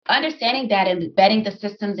understanding that and vetting the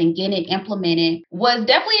systems and getting it implemented was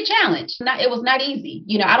definitely a challenge. It was not easy.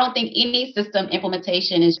 I don't think any system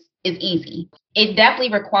implementation is easy. It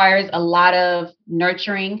definitely requires a lot of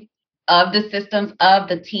nurturing of the systems of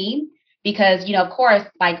the team because, of course,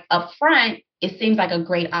 like upfront, it seems like a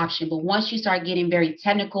great option. But once you start getting very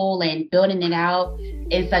technical and building it out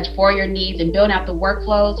and such for your needs and building out the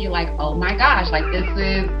workflows, you're like, oh my gosh, like this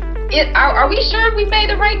is it. Are we sure we made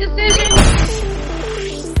the right decision?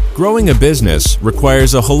 Growing a business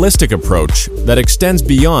requires a holistic approach that extends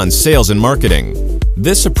beyond sales and marketing.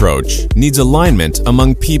 This approach needs alignment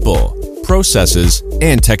among people, processes,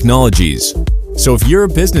 and technologies. So if you're a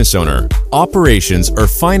business owner, operations, or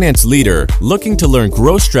finance leader looking to learn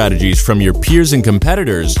growth strategies from your peers and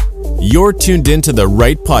competitors, you're tuned into the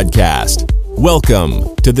right podcast.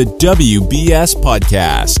 Welcome to the WBS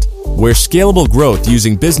Podcast, where scalable growth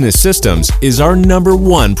using business systems is our number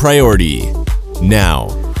one priority. Now,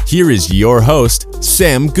 here is your host,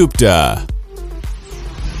 Sam Gupta.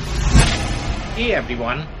 Hey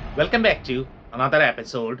everyone, welcome back to another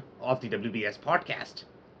episode of the WBS Podcast.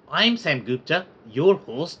 I'm Sam Gupta, your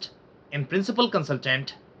host and principal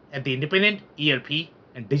consultant at the independent ERP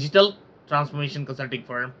and digital transformation consulting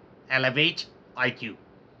firm Elevate IQ.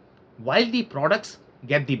 While the products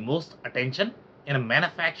get the most attention in a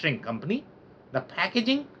manufacturing company, the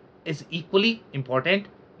packaging is equally important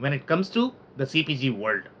when it comes to the CPG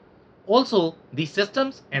world. Also, the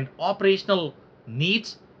systems and operational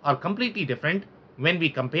needs are completely different when we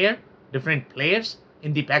compare different players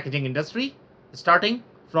in the packaging industry, starting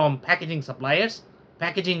from packaging suppliers,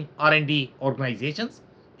 packaging R&D organizations,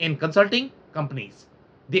 and consulting companies.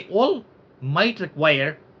 They all might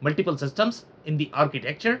require multiple systems in the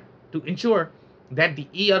architecture to ensure that the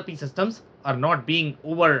ERP systems are not being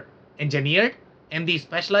over-engineered and the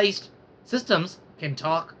specialized systems can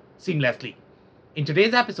talk seamlessly. In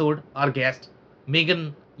today's episode, our guest,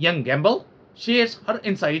 Megan Young Gamble, shares her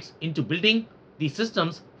insights into building the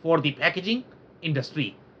systems for the packaging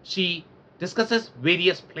industry. She discusses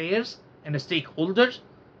various players and stakeholders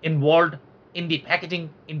involved in the packaging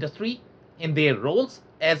industry and their roles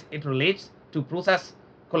as it relates to process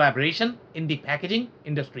collaboration in the packaging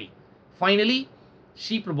industry. Finally,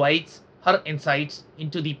 she provides her insights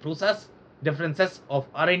into the process differences of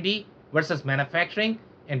R&D versus manufacturing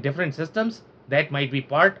and different systems that might be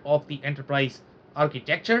part of the enterprise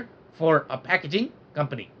architecture for a packaging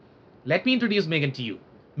company. Let me introduce Megan to you.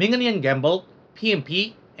 Megan Young Gamble,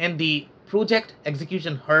 PMP, and the Project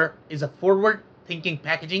Execution Her is a forward-thinking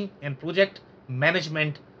packaging and project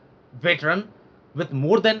management veteran with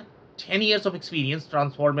more than 10 years of experience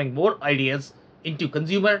transforming more ideas into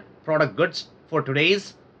consumer product goods for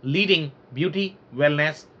today's leading beauty,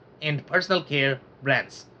 wellness, and personal care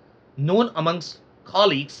brands. Known amongst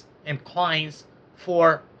colleagues and clients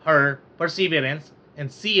for her perseverance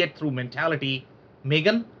and see it through mentality,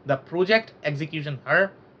 Megan, the Project Execution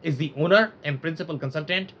Her, is the owner and principal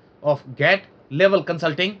consultant of Get Level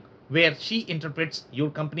Consulting, where she interprets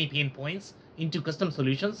your company pain points into custom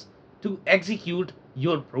solutions to execute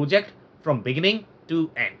your project from beginning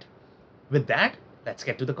to end. With that, let's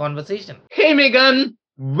get to the conversation. Hey Megan,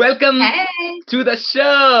 welcome to the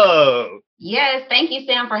show. Yes, thank you,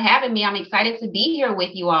 Sam, for having me. I'm excited to be here with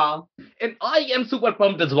you all. And I am super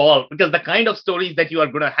pumped as well because the kind of stories that you are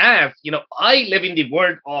going to have, I live in the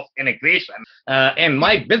world of integration and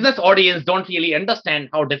my business audience don't really understand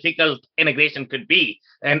how difficult integration could be.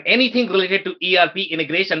 And anything related to ERP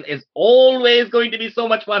integration is always going to be so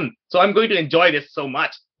much fun. So I'm going to enjoy this so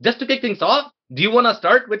much. Just to kick things off, do you want to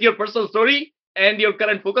start with your personal story and your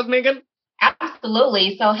current focus, Megan?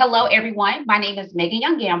 Absolutely. So hello, everyone. My name is Megan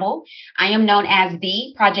Young Gamble. I am known as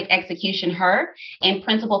the Project Execution Her and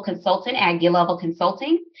Principal Consultant at Get Level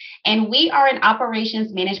Consulting. And we are an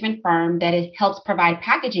operations management firm that helps provide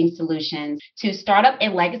packaging solutions to startup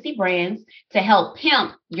and legacy brands to help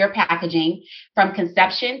pimp your packaging from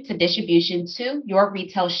conception to distribution to your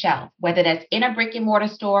retail shelf, whether that's in a brick and mortar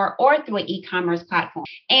store or through an e-commerce platform.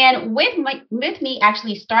 And with me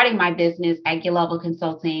actually starting my business at Get Level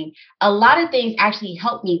Consulting, a lot of things actually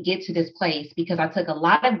helped me get to this place because I took a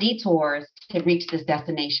lot of detours to reach this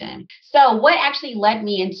destination. So what actually led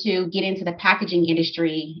me into get into the packaging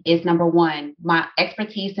industry is number one, my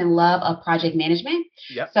expertise and love of project management.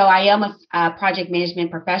 Yep. So I am a project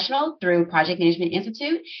management professional through Project Management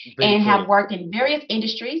Institute and have worked in various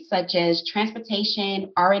industries such as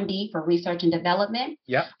transportation, R&D for research and development,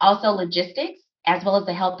 also logistics, as well as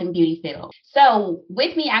the health and beauty field. So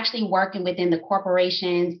with me actually working within the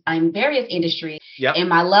corporations in various industries Yep. and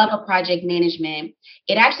my love of project management,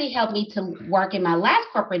 it actually helped me to work in my last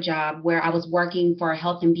corporate job where I was working for a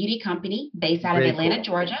health and beauty company based out of Very Atlanta, cool.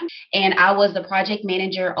 Georgia. And I was the project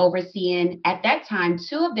manager overseeing at that time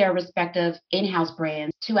 2 of their respective in-house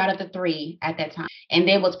brands, 2 out of the 3 at that time. And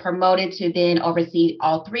then was promoted to then oversee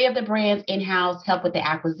all 3 of the brands in-house, help with the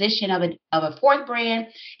acquisition of a 4th brand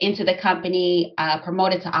into the company,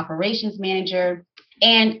 promoted to operations manager.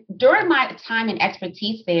 And during my time and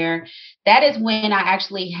expertise there, that is when I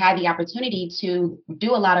actually had the opportunity to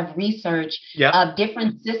do a lot of research Yep. of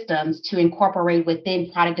different systems to incorporate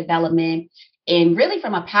within product development and really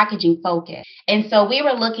from a packaging focus. And so we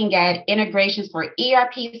were looking at integrations for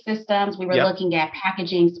ERP systems. We were Yep. looking at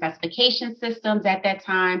packaging specification systems at that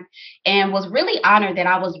time, and was really honored that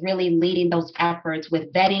I was really leading those efforts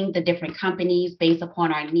with vetting the different companies based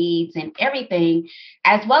upon our needs and everything,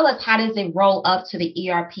 as well as how does it roll up to the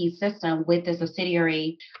ERP system with the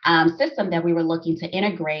subsidiary system that we were looking to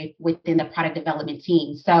integrate within the product development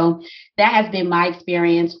team. So that has been my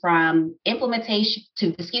experience from implementation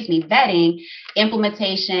to, vetting,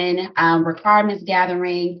 implementation, requirements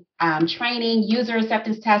gathering, training, user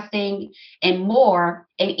acceptance testing, and more,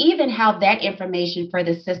 and even how that information for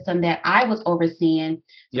the system that I was overseeing,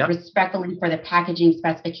 Yep. respectfully for the packaging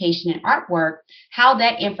specification and artwork, how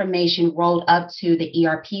that information rolled up to the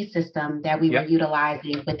ERP system that we Yep. were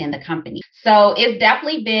utilizing within the company. So it's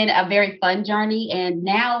definitely been a very fun journey. And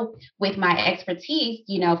now with my expertise,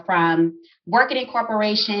 from working in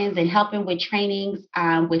corporations and helping with trainings,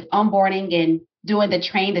 with onboarding and doing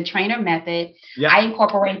the trainer method, Yep. I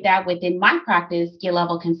incorporate that within my practice, Skill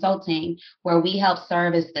Level Consulting, where we help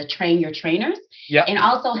serve as the train your trainers, Yep. and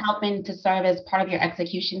also helping to serve as part of your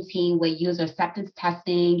execution team with user acceptance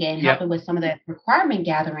testing and Yep. helping with some of the requirement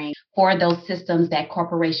gathering for those systems that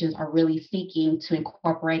corporations are really seeking to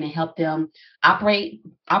incorporate and help them operate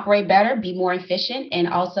better, be more efficient, and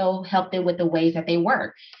also help them with the ways that they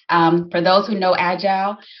work. For those who know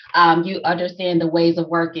Agile, you understand the ways of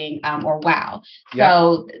working, or WOW. Yep.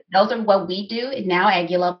 So those are what we do now at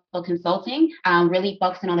Skill Level Consulting, really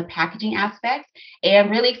focusing on the packaging aspects, and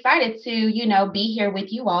really excited to, be here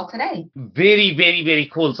with you all today. Very, very, very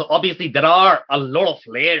cool. So obviously there are a lot of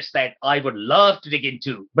layers that I would love to dig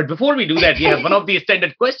into. But before we do that, we have one of the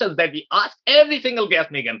standard questions that we ask every single guest,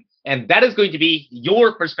 Megan, and that is going to be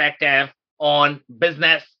your perspective on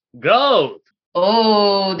business growth.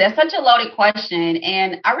 Oh, that's such a loaded question.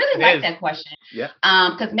 And I really It like is. that question. Yeah.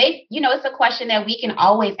 Because maybe, it's a question that we can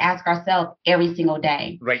always ask ourselves every single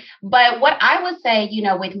day. Right. But what I would say,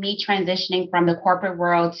 with me transitioning from the corporate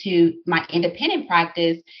world to my independent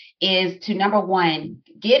practice is to, number one,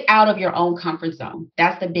 get out of your own comfort zone.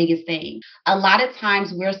 That's the biggest thing. A lot of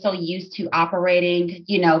times we're so used to operating,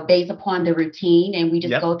 based upon the routine, and we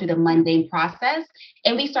just Yep. go through the mundane process,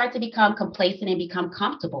 and we start to become complacent and become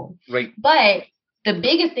comfortable. Right. But the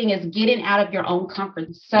biggest thing is getting out of your own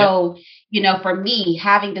comfort. So, for me,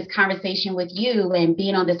 having this conversation with you and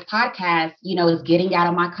being on this podcast, is getting out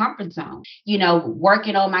of my comfort zone.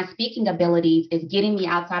 Working on my speaking abilities is getting me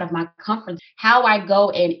outside of my comfort. How I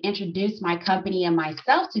go and introduce my company and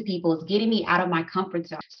myself to people is getting me out of my comfort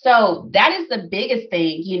zone. So that is the biggest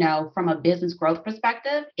thing, from a business growth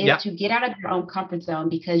perspective, is Yeah. to get out of your own comfort zone,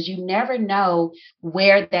 because you never know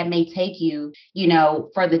where that may take you,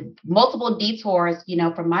 for the multiple detours,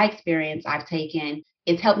 from my experience I've taken,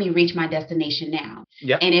 it's helped me reach my destination now.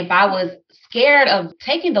 Yeah. And if I was scared of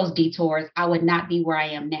taking those detours, I would not be where I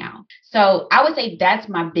am now. So I would say that's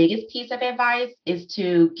my biggest piece of advice, is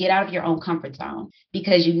to get out of your own comfort zone,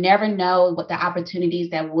 because you never know what the opportunities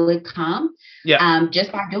that would come, Yeah.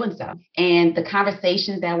 just by doing so. And the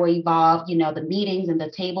conversations that will evolve, the meetings and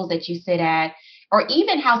the tables that you sit at, or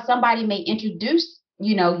even how somebody may introduce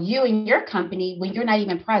you and your company when you're not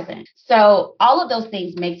even present. So all of those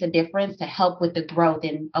things makes a difference to help with the growth.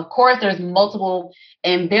 And of course, there's multiple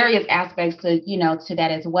and various aspects to, to that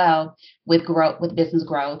as well with growth, with business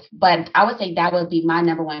growth. But I would say that would be my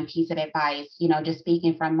number one piece of advice, just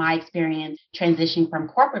speaking from my experience, transitioning from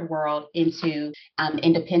corporate world into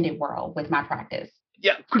independent world with my practice.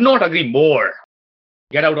 Yeah. Could not agree more.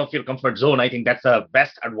 Get out of your comfort zone. I think that's the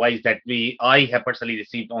best advice that I have personally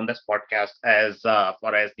received on this podcast as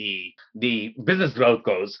far as the business growth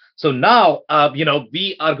goes. So now,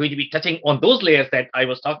 we are going to be touching on those layers that I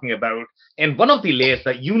was talking about. And one of the layers,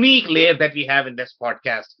 the unique layer that we have in this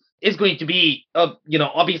podcast, is going to be,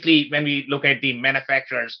 obviously, when we look at the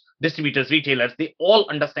manufacturers, distributors, retailers, they all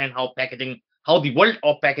understand how packaging how the world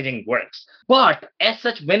of packaging works. But as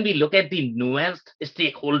such, when we look at the nuanced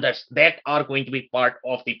stakeholders that are going to be part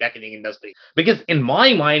of the packaging industry, because in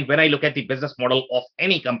my mind, when I look at the business model of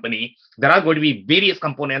any company, there are going to be various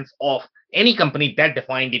components of any company that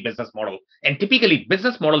define the business model. And typically,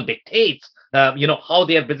 business model dictates how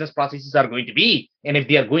their business processes are going to be, and if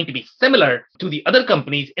they are going to be similar to the other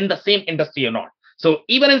companies in the same industry or not. So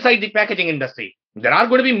even inside the packaging industry, there are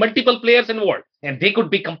going to be multiple players involved, and they could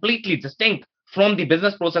be completely distinct from the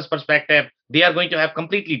business process perspective. They are going to have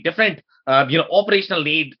completely different, operational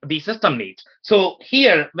need, the system needs. So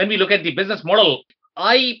here, when we look at the business model,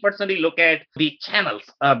 I personally look at the channels.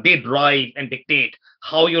 They drive and dictate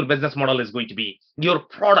how your business model is going to be. Your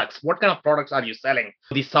products, what kind of products are you selling?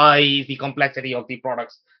 The size, the complexity of the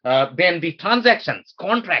products, then the transactions,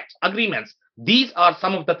 contracts, agreements. These are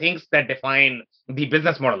some of the things that define the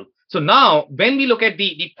business model. So now, when we look at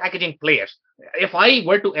the packaging players, if I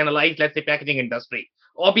were to analyze, let's say, packaging industry,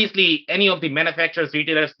 obviously, any of the manufacturers,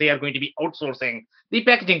 retailers, they are going to be outsourcing the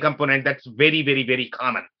packaging component. That's very, very, very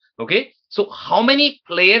common. Okay. So how many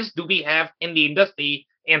players do we have in the industry,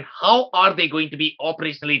 and how are they going to be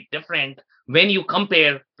operationally different when you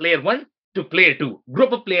compare player one to player two?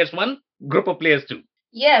 Group of players one, group of players two.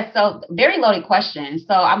 Yeah, so very loaded question.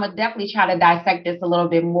 So I'm gonna definitely try to dissect this a little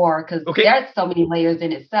bit more because there's so many layers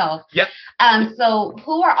in itself. Yeah. So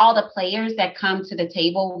who are all the players that come to the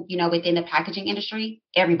table, within the packaging industry?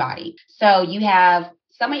 Everybody. So you have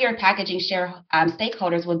some of your packaging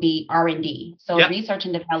stakeholders would be R&D, so research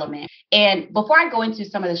and development. And before I go into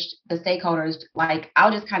some of the stakeholders,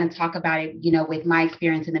 I'll just kind of talk about it, with my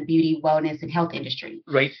experience in the beauty, wellness, and health industry.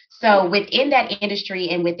 Right. So within that industry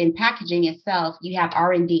and within packaging itself, you have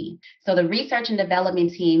R&D. So the research and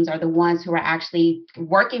development teams are the ones who are actually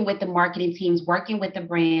working with the marketing teams, working with the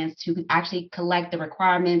brands to actually collect the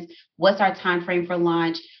requirements. What's our time frame for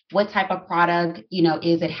launch? What type of product,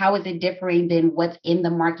 is it? How is it differing than what's in the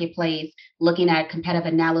marketplace? Looking at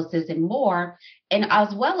competitive analysis and more. And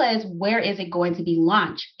as well as where is it going to be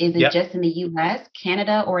launched? Is it just in the US,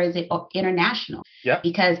 Canada, or is it international? Yeah.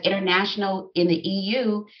 Because international in the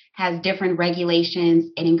EU has different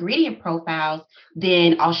regulations and ingredient profiles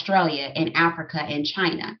than Australia and Africa and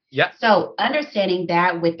China. Yeah. So understanding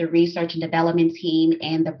that with the research and development team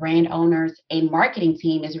and the brand owners and marketing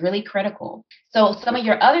team is really critical. So some of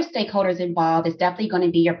your other stakeholders involved is definitely going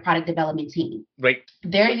to be your product development team. Right.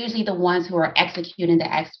 They're usually the ones who are executing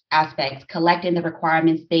the aspects, collecting the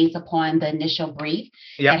requirements based upon the initial brief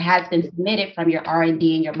that has been submitted from your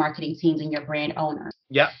R&D and your marketing teams and your brand owners.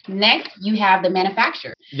 Yeah. Next, you have the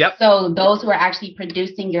manufacturers. Yep. So those who are actually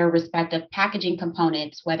producing your respective packaging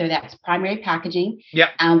components, whether that's primary packaging,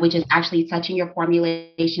 which is actually touching your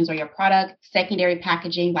formulations or your product, secondary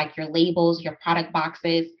packaging, like your labels, your product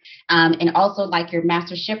boxes, and also like your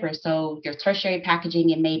master shippers. So your tertiary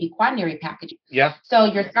packaging and maybe quaternary packaging. Yeah. So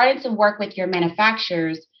you're starting to work with your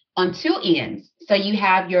manufacturers on two ends. So you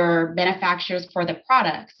have your manufacturers for the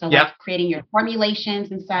product, so like creating your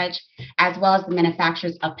formulations and such, as well as the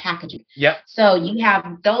manufacturers of packaging. Yeah. So you have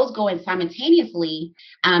those going simultaneously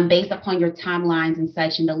based upon your timelines and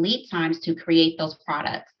such and the lead times to create those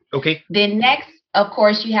products. Okay. Then next, of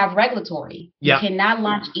course, you have regulatory. Yeah. You cannot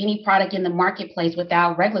launch any product in the marketplace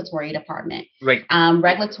without regulatory department. Right.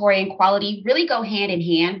 Regulatory and quality really go hand in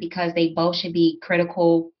hand because they both should be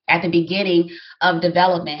critical at the beginning of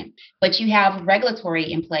development, but you have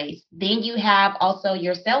regulatory in place. Then you have also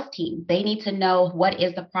your sales team. They need to know what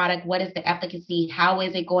is the product, what is the efficacy, how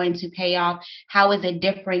is it going to pay off, how is it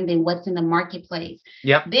differing than what's in the marketplace.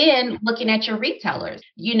 Yeah. Then looking at your retailers,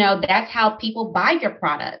 that's how people buy your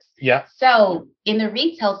products. Yeah. So in the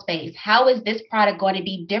retail space, how is this product going to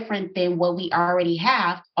be different than what we already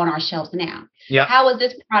have on our shelves now? Yeah. How is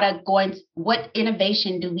this product what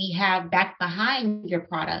innovation do we have back behind your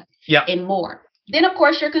product? Yeah. And more. Then, of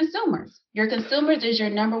course, your consumers. Your consumers is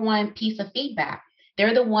your number one piece of feedback.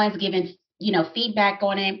 They're the ones giving feedback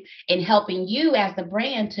on it and helping you as the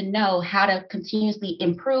brand to know how to continuously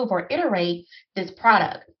improve or iterate this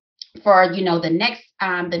product for the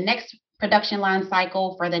next production line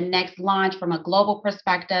cycle, for the next launch from a global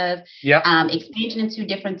perspective, expansion into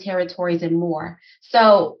different territories and more.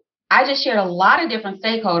 So I just shared a lot of different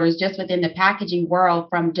stakeholders just within the packaging world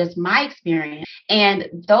from just my experience. And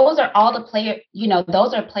those are all the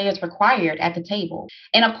those are players required at the table.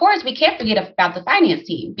 And of course, we can't forget about the finance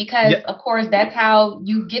team because of course, that's how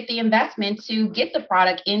you get the investment to get the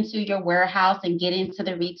product into your warehouse and get into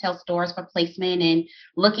the retail stores for placement and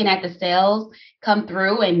looking at the sales come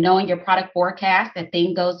through, and knowing your product forecast, that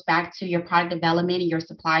thing goes back to your product development and your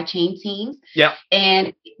supply chain teams. Yeah.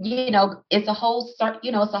 And it's a whole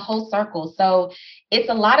it's a whole circle. So it's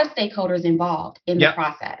a lot of stakeholders involved in the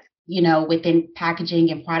process, within packaging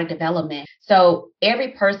and product development. So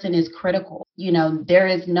every person is critical. There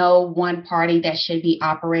is no one party that should be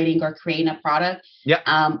operating or creating a product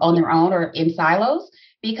on their own or in silos,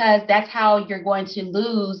 because that's how you're going to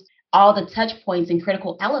lose all the touch points and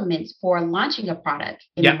critical elements for launching a product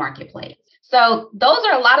in the marketplace. So those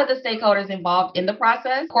are a lot of the stakeholders involved in the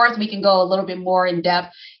process. Of course, we can go a little bit more in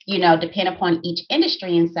depth, depend upon each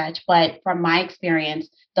industry and such. But from my experience,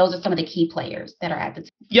 those are some of the key players that are at the team.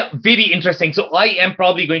 Yeah, very interesting. So I am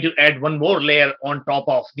probably going to add one more layer on top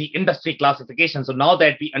of the industry classification. So now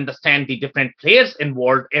that we understand the different players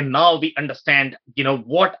involved, and now we understand,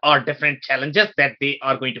 what are different challenges that they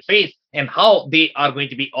are going to face and how they are going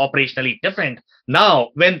to be operationally different. Now,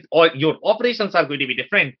 when your operations are going to be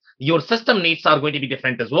different, your system needs are going to be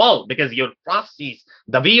different as well, because your processes,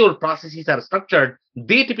 the way your processes are structured,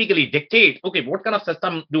 they typically dictate, okay, what kind of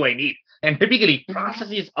system do I need? And typically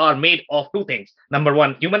processes are made of two things. Number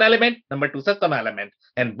one, human element. Number two, system element.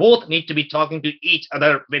 And both need to be talking to each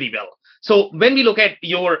other very well. So when we look at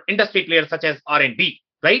your industry players such as R&D,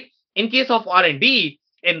 right? In case of R&D,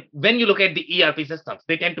 and when you look at the ERP systems,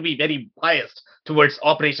 they tend to be very biased towards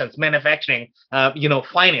operations, manufacturing,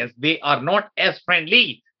 finance. They are not as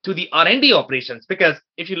friendly to the R&D operations, because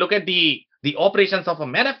if you look at the operations of a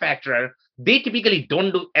manufacturer, they typically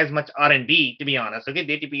don't do as much R&D, to be honest. Okay,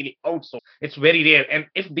 they typically outsource. It's very rare. And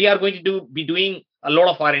if they are going to be doing a lot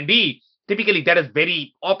of R&D, typically that is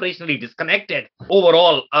very operationally disconnected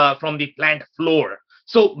overall from the plant floor.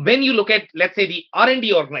 So when you look at, let's say, the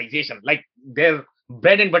R&D organization, like their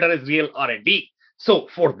bread and butter is real R&D. So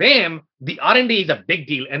for them, the R&D is a big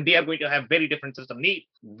deal, and they are going to have very different system needs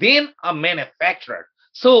than a manufacturer.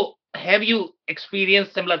 So have you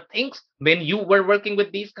experienced similar things when you were working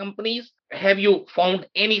with these companies? Have you found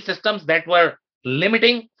any systems that were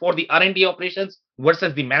limiting for the R&D operations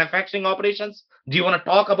versus the manufacturing operations? Do you want to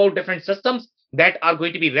talk about different systems that are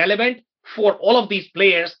going to be relevant for all of these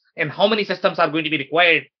players, and how many systems are going to be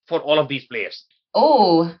required for all of these players?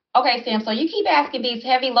 Oh, okay, Sam. So you keep asking these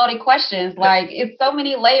heavy loaded questions. Like, it's so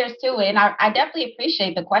many layers to it. And I definitely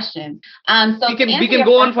appreciate the questions. So we can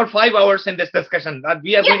go on for 5 hours in this discussion.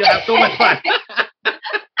 We are going to have so much fun.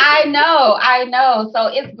 I know. So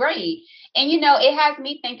it's great. And, it has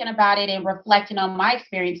me thinking about it and reflecting on my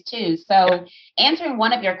experience too. So answering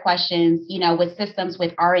one of your questions, with systems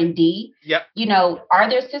with R&D, are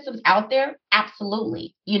there systems out there?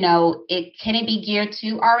 Absolutely. Can it be geared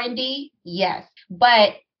to R&D? Yes.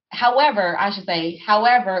 But however,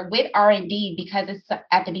 with R&D, because it's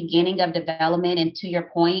at the beginning of development, and to your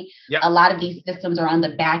point, a lot of these systems are on the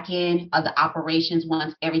back end of the operations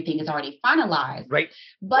once everything is already finalized. Right.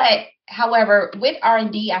 But however, with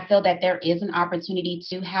R&D, I feel that there is an opportunity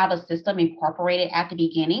to have a system incorporated at the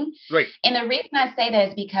beginning. Right. And the reason I say that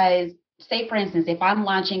is because, say, for instance, if I'm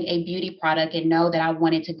launching a beauty product and know that I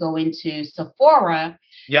wanted to go into Sephora,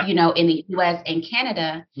 in the US and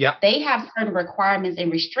Canada, they have certain requirements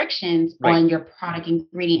and restrictions on your product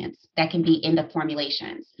ingredients that can be in the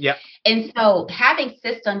formulations. And so having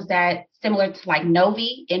systems that similar to like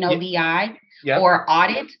Novi, NOVI, or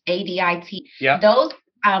Audit, ADIT, those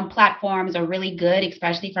platforms are really good,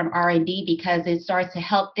 especially from R&D, because it starts to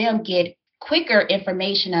help them get quicker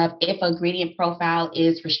information of if an ingredient profile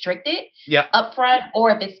is restricted upfront, or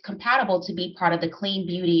if it's compatible to be part of the clean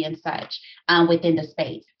beauty and such within the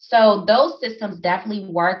space. So those systems definitely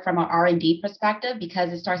work from an R&D perspective,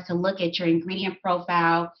 because it starts to look at your ingredient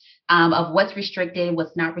profile of what's restricted,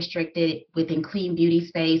 what's not restricted within clean beauty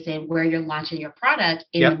space, and where you're launching your product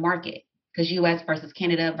in the market, because US versus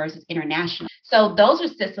Canada versus international. So those are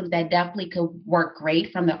systems that definitely could work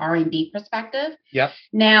great from the R&D perspective.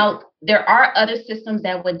 Now, there are other systems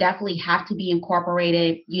that would definitely have to be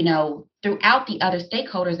incorporated, throughout the other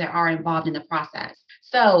stakeholders that are involved in the process.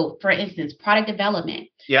 So, for instance, product development,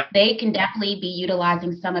 they can definitely be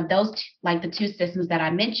utilizing some of those, like the two systems that I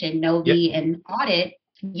mentioned, Novi and Audit,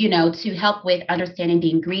 to help with understanding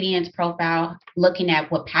the ingredients profile, looking at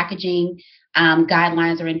what packaging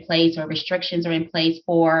guidelines are in place or restrictions are in place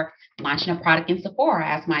for launching a product in Sephora,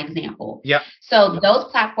 as my example. So those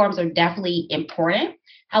platforms are definitely important.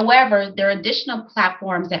 However, there are additional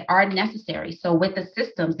platforms that are necessary. So with the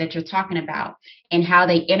systems that you're talking about and how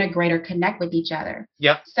they integrate or connect with each other.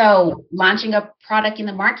 So launching a product in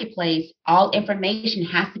the marketplace, all information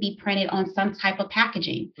has to be printed on some type of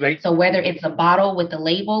packaging. So whether it's a bottle with the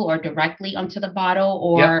label or directly onto the bottle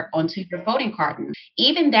or onto your voting carton,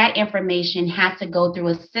 even that information information has to go through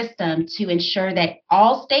a system to ensure that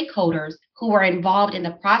all stakeholders who are involved in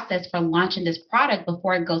the process for launching this product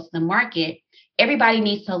before it goes to the market, everybody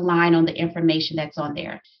needs to align on the information that's on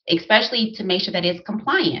there, especially to make sure that it's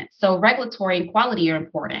compliant. So regulatory and quality are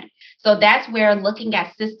important. So that's where looking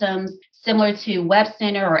at systems similar to Web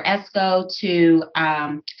Center or ESCO to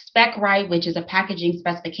SpecRite, which is a packaging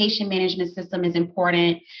specification management system, is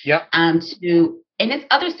important. Yeah. And there's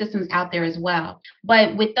other systems out there as well.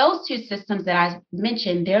 But with those two systems that I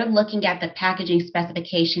mentioned, they're looking at the packaging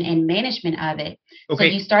specification and management of it. Okay.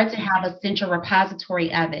 So you start to have a central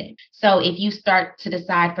repository of it. So if you start to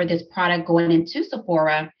decide for this product going into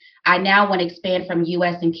Sephora, I now want to expand from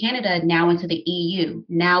US and Canada now into the EU,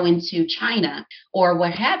 now into China, or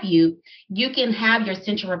what have you, you can have your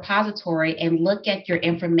central repository and look at your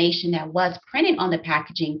information that was printed on the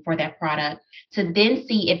packaging for that product to then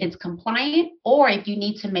see if it's compliant or if you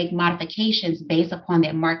need to make modifications based upon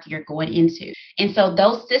that market you're going into. And so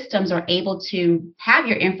those systems are able to have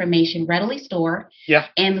your information readily stored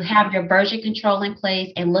and have your version control in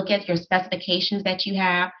place and look at your specifications that you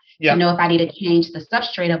have. To know if I need to change the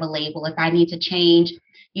substrate of a label, if I need to change,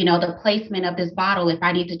 the placement of this bottle, if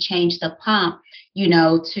I need to change the pump,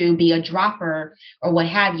 to be a dropper or what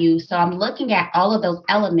have you. So I'm looking at all of those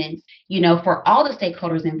elements, for all the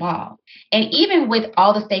stakeholders involved. And even with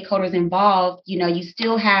all the stakeholders involved, you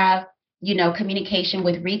still have communication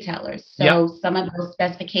with retailers. So some of those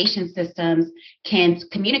specification systems can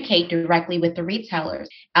communicate directly with the retailers,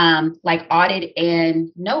 like Audit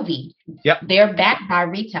and Novi. They're backed by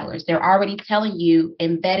retailers. They're already telling you,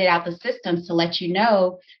 embedded out the systems to let you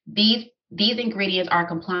know these ingredients are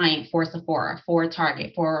compliant for Sephora, for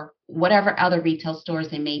Target, for whatever other retail stores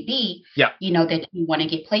it may be, that you want to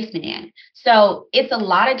get placement in. So it's a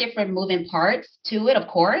lot of different moving parts to it, of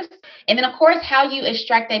course. And then, of course, how you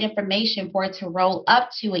extract that information for it to roll up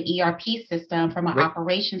to an ERP system from an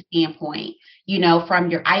operations standpoint, from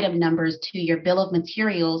your item numbers to your bill of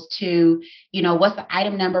materials to, what's the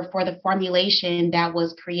item number for the formulation that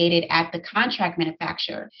was created at the contract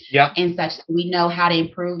manufacturer and such. We know how to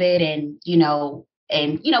improve it and,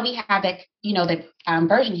 we have that, the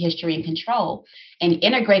version history and control and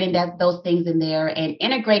integrating those things in there and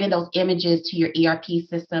integrating those images to your ERP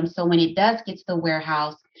system. So when it does get to the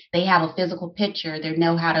warehouse, they have a physical picture. They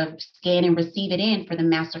know how to scan and receive it in for the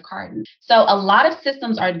master carton. So a lot of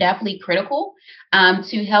systems are definitely critical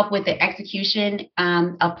to help with the execution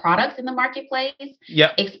of products in the marketplace,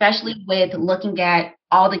 especially with looking at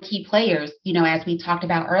all the key players, as we talked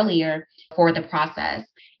about earlier for the process.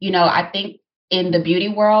 I think in the beauty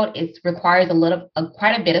world, it requires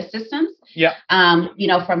quite a bit of systems.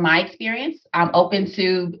 From my experience, I'm open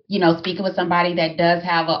to, speaking with somebody that does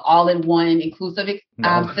have an all-in-one inclusive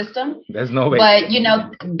system. There's no way. But,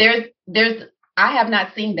 I have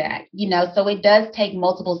not seen that, so it does take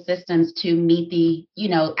multiple systems to meet the,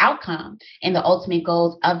 outcome and the ultimate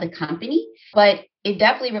goals of the company. But it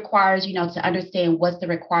definitely requires, to understand what's the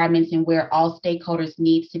requirements and where all stakeholders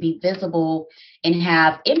needs to be visible and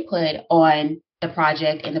have input on the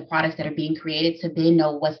project and the products that are being created to then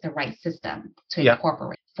know what's the right system to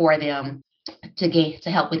incorporate for them to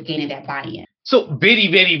help with gaining that buy-in. So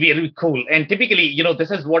very, very, very cool. And typically,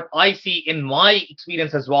 this is what I see in my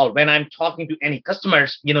experience as well. When I'm talking to any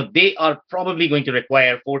customers, they are probably going to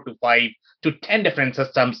require 4 to 5 to 10 different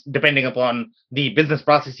systems, depending upon the business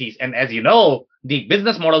processes. And as you know, the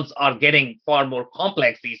business models are getting far more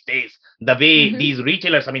complex these days. The way these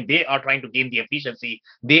retailers, they are trying to gain the efficiency.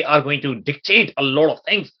 They are going to dictate a lot of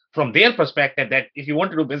things from their perspective that if you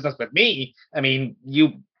want to do business with me,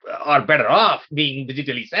 you are better off being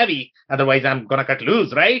digitally savvy. Otherwise, I'm going to cut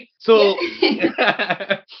loose, right? So,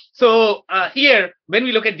 here, when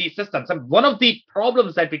we look at these systems, one of the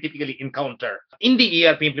problems that we typically encounter in the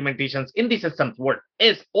ERP implementations in the systems world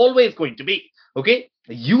is always going to be,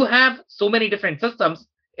 you have so many different systems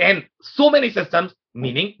and so many systems,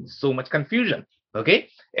 meaning so much confusion.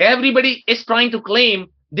 Everybody is trying to claim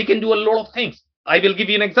they can do a lot of things. I will give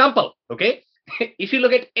you an example. If you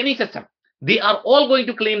look at any system, they are all going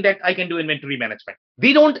to claim that I can do inventory management.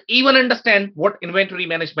 They don't even understand what inventory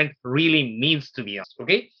management really means, to be honest.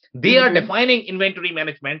 They are defining inventory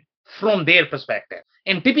management from their perspective.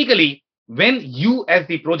 And typically, when you as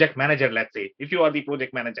the project manager, let's say, if you are the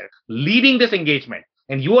project manager leading this engagement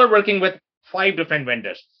and you are working with 5 different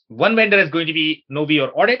vendors, one vendor is going to be Novi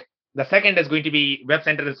or Audit. The second is going to be Web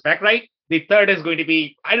Center and SpecRite. The third is going to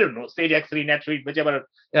be, Sage X3, NetSuite, whichever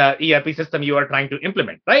ERP system you are trying to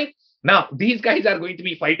implement, right? Now, these guys are going to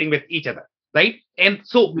be fighting with each other, right? And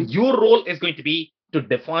so your role is going to be to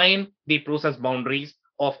define the process boundaries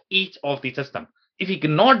of each of the system. if you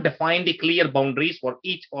cannot define the clear boundaries for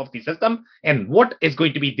each of the system and what is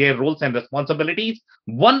going to be their roles and responsibilities,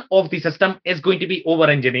 one of the system is going to be over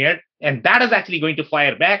engineered, and that is actually going to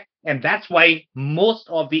fire back. And that's why most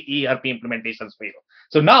of the ERP implementations fail.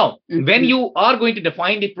 So now, when you are going to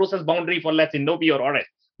define the process boundary for, let's say, Nobi or Oris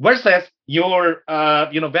versus your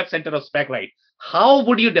Web Center or SpecRite, how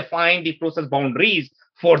would you define the process boundaries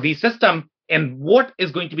for the system, and what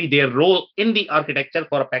is going to be their role in the architecture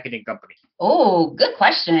for a packaging company? Oh, good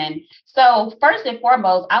question. So first and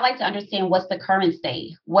foremost, I like to understand what's the current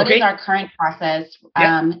state. What is our current process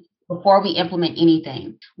before we implement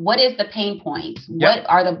anything? What is the pain points? What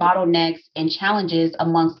are the bottlenecks and challenges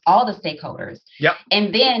amongst all the stakeholders?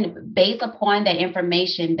 And then based upon that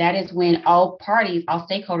information, that is when all parties, all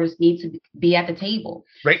stakeholders need to be at the table.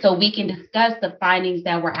 So we can discuss the findings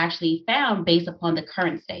that were actually found based upon the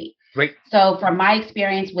current state. So from my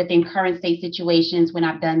experience within current state situations, when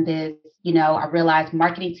I've done this, I realized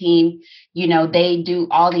marketing team, they do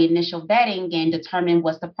all the initial vetting and determine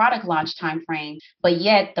what's the product launch timeframe. But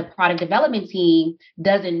yet the product development team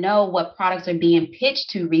doesn't know what products are being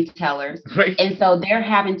pitched to retailers. And so they're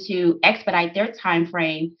having to expedite their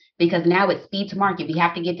timeframe because now it's speed to market. We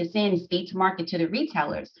have to get this in speed to market to the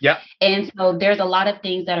retailers. And so there's a lot of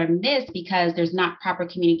things that are missed because there's not proper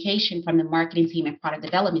communication from the marketing team and product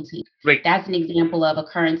development team. That's an example of a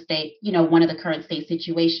current state, one of the current state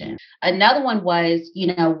situations. Another one was,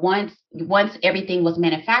 once everything was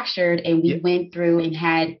manufactured and we went through and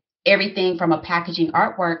had everything from a packaging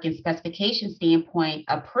artwork and specification standpoint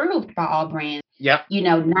approved by all brands,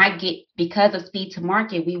 because of speed to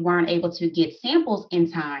market, we weren't able to get samples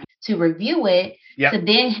in time to review it. So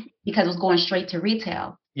then, because it was going straight to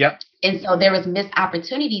retail. And so there was missed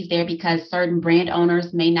opportunities there because certain brand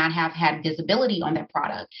owners may not have had visibility on their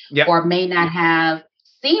product or may not have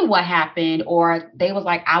seen what happened, or they was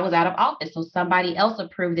like, I was out of office, so somebody else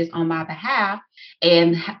approved this on my behalf,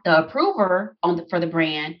 and the approver for the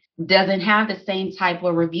brand doesn't have the same type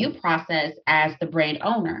of review process as the brand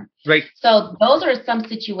owner. So those are some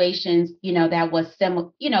situations, that was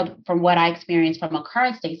similar, from what I experienced from a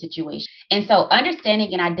current state situation. And so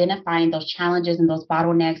understanding and identifying those challenges and those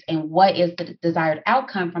bottlenecks and what is the desired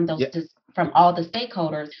outcome from those from all the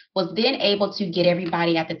stakeholders was then able to get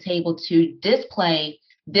everybody at the table to display,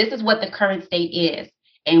 this is what the current state is.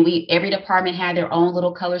 And every department had their own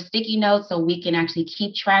little color sticky notes so we can actually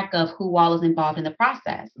keep track of who all is involved in the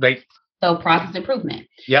process. So process improvement.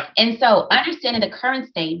 And so understanding the current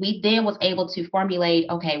state, we then was able to formulate,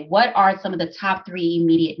 okay, what are some of the top 3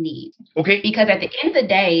 immediate needs? Because at the end of the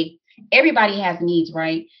day, everybody has needs,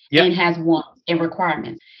 right? And has wants and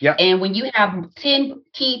requirements. And when you have 10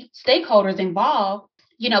 key stakeholders involved,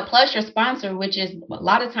 plus your sponsor, which is a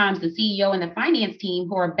lot of times the CEO and the finance team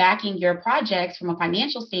who are backing your projects from a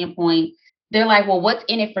financial standpoint, they're like, well, what's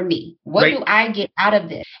in it for me? What do I get out of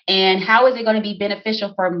this? And how is it going to be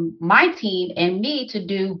beneficial for my team and me to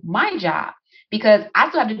do my job? Because I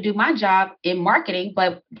still have to do my job in marketing,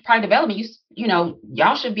 but product development,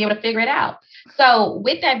 y'all should be able to figure it out. So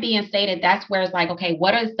with that being stated, that's where it's like, okay,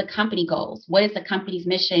 what is the company goals? What is the company's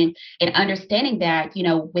mission? And understanding that,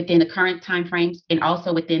 within the current timeframes and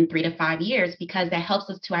also within 3 to 5 years, because that helps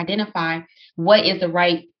us to identify what is the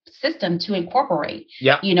right system to incorporate,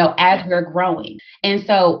 as we're growing. And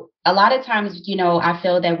so a lot of times, I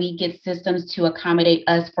feel that we get systems to accommodate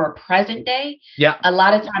us for present day. A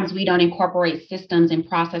lot of times we don't incorporate systems and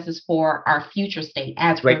processes for our future state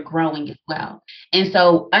as we're growing as well. And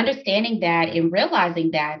so understanding that and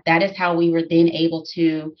realizing that is how we were then able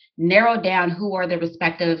to narrow down who are the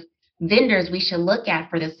respective vendors we should look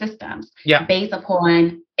at for the systems based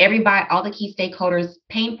upon everybody, all the key stakeholders,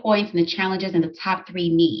 pain points and the challenges and the top 3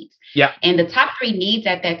 needs. And the top 3 needs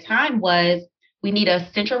at that time was, we need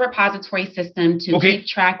a central repository system to keep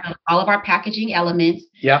track of all of our packaging elements.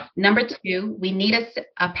 Number 2, we need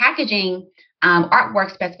a packaging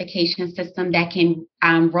artwork specification system that can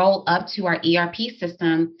roll up to our ERP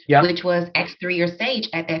system, which was X3 or Sage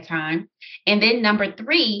at that time. And then number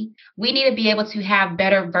 3, we need to be able to have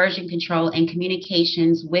better version control and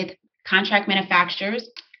communications with contract manufacturers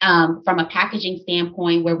from a packaging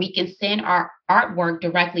standpoint, where we can send our artwork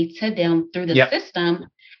directly to them through the system,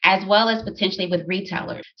 as well as potentially with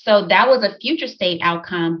retailers. So that was a future state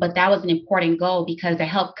outcome, but that was an important goal because it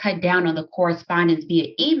helped cut down on the correspondence via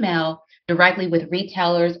email directly with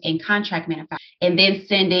retailers and contract manufacturers, and then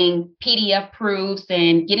sending PDF proofs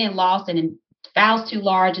and getting lost and files too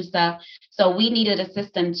large and stuff. So we needed a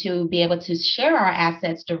system to be able to share our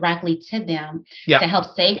assets directly to them to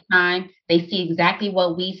help save time. They see exactly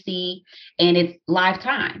what we see, and it's live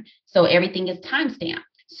time. So everything is timestamped.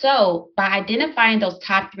 So by identifying those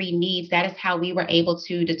top three needs, that is how we were able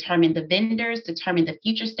to determine the vendors, determine the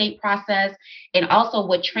future state process, and also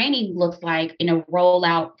what training looks like in a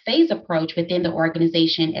rollout phase approach within the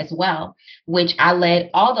organization as well, which I led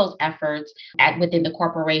all those efforts within the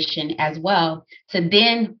corporation as well to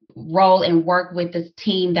then roll and work with the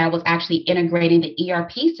team that was actually integrating the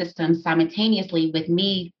ERP system simultaneously with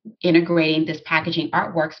me integrating this packaging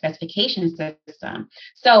artwork specification system.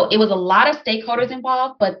 So it was a lot of stakeholders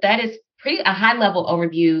involved, but that is pretty a high level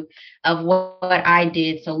overview of what I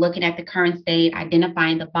did. So looking at the current state,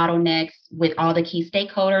 identifying the bottlenecks with all the key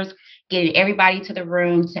stakeholders, getting everybody to the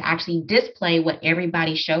room to actually display what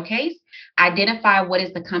everybody showcased, identify what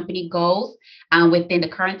is the company goals within the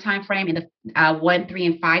current time frame in the 1, 3,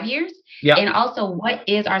 and 5 years, and also what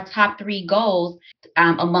is our top three goals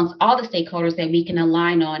amongst all the stakeholders that we can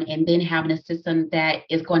align on, and then having a system that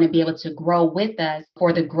is going to be able to grow with us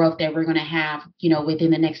for the growth that we're going to have, within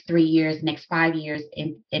the next 3 years, next 5 years,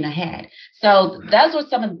 and ahead. So those were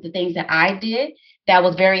some of the things that I did that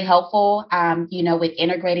was very helpful, with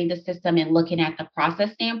integrating the system and looking at the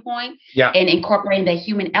process standpoint and incorporating the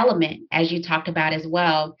human element, as you talked about as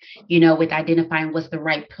well, with identifying what's the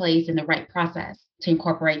right place and the right process to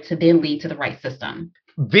incorporate to then lead to the right system.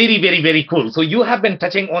 Very, very, very cool. So you have been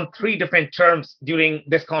touching on three different terms during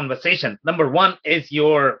this conversation. Number one is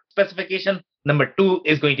your specification. Number two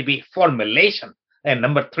is going to be formulation. And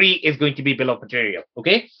number three is going to be bill of material.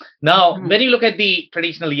 Okay. Now, when you look at the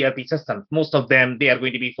traditional ERP systems, most of them, they are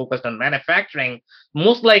going to be focused on manufacturing.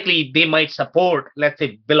 Most likely, they might support, let's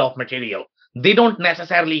say, bill of material. They don't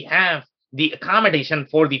necessarily have the accommodation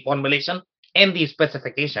for the formulation and the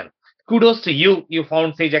specification. Kudos to you. You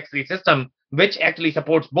found Sage X3 system, which actually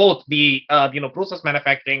supports both the process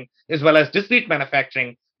manufacturing as well as discrete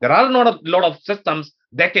manufacturing. There are not a lot of systems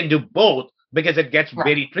that can do both, because it gets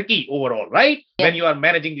very tricky overall, right? Yeah. When you are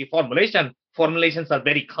managing the formulations are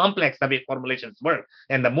very complex the way formulations work.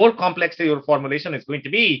 And the more complex your formulation is going to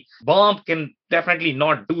be, BOM can definitely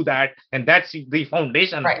not do that. And that's the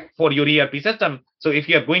foundation for your ERP system. So if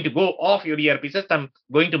you are going to go off your ERP system,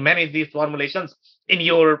 going to manage these formulations in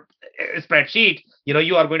your spreadsheet,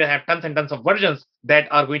 you are going to have tons and tons of versions that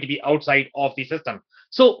are going to be outside of the system.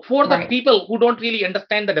 So for the people who don't really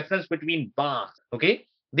understand the difference between BOM, okay,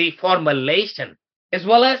 the formulation as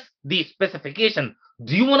well as the specification,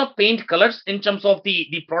 do you want to paint colors in terms of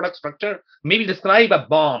the product structure? Maybe describe a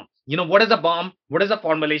BOM. What is a BOM? What is a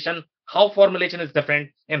formulation? How formulation is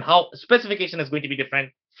different and how specification is going to be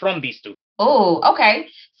different from these two. Oh, okay.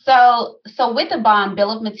 So with the BOM,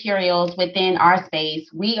 bill of materials within our space,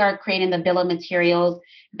 we are creating the bill of materials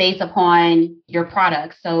based upon your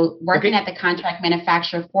product. So working at the contract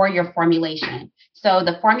manufacturer for your formulation. So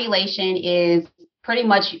the formulation is pretty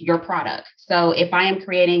much your product. So if I am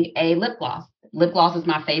creating a lip gloss is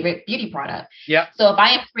my favorite beauty product. Yeah. So if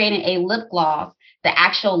I am creating a lip gloss, the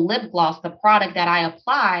actual lip gloss, the product that I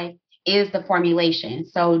apply is the formulation.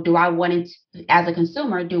 So do I want it, as a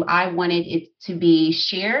consumer, do I want it to be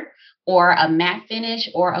sheer or a matte finish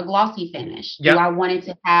or a glossy finish? Yep. Do I want it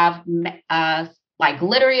to have like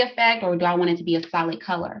glittery effect, or do I want it to be a solid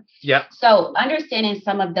color? Yeah. So understanding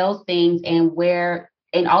some of those things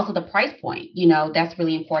and also the price point, that's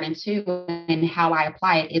really important too. And how I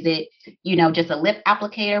apply it. Is it, just a lip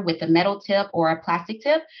applicator with a metal tip or a plastic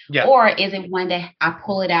tip? Yeah. Or is it one that I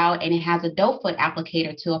pull it out and it has a doe foot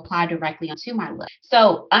applicator to apply directly onto my lip?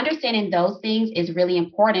 So understanding those things is really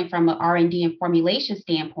important from an R&D and formulation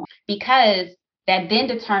standpoint, because that then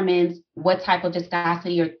determines what type of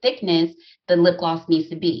viscosity or thickness the lip gloss needs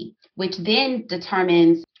to be, which then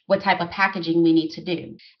determines what type of packaging we need to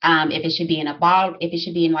do. If it should be in a bottle, if it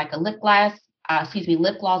should be in like a lip gloss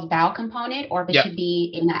bowl component, or if it should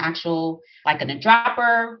be in an actual, like in a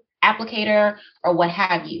dropper, applicator, or what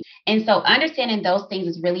have you. And so understanding those things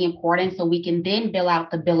is really important, so we can then build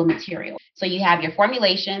out the bill of material. So you have your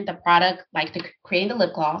formulation, the product, like creating the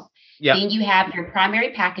lip gloss. Yeah. Then you have your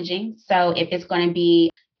primary packaging. So if it's going to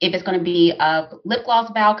be a lip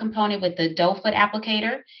gloss bowl component with the doe foot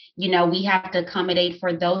applicator, we have to accommodate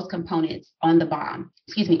for those components on the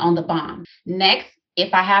BOM. Next,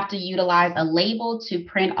 if I have to utilize a label to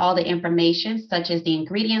print all the information, such as the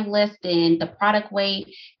ingredient list and the product weight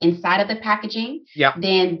inside of the packaging,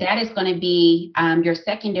 then that is going to be your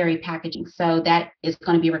secondary packaging. So that is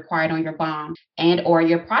going to be required on your BOM and or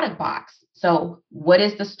your product box. So what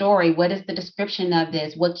is the story? What is the description of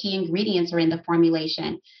this? What key ingredients are in the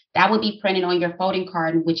formulation? That would be printed on your folding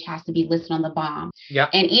card, which has to be listed on the BOM. Yeah.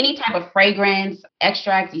 And any type of fragrance,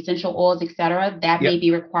 extracts, essential oils, etc., that may be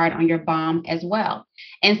required on your BOM as well.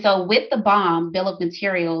 And so with the BOM, bill of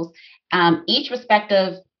materials, each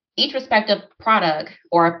respective each respective product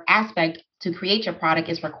or aspect to create your product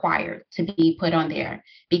is required to be put on there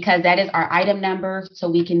because that is our item number. So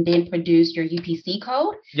we can then produce your UPC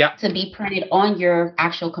code to be printed on your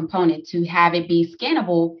actual component to have it be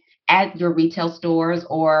scannable at your retail stores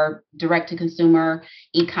or direct to consumer,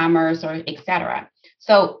 e-commerce, or etc.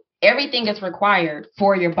 So everything is required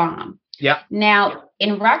for your BOM. Now,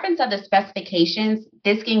 in reference of the specifications,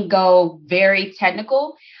 this can go very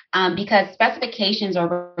technical because specifications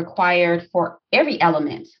are required for every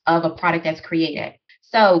element of a product that's created.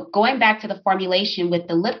 So going back to the formulation with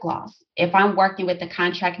the lip gloss, if I'm working with the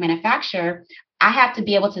contract manufacturer, I have to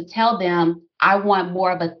be able to tell them I want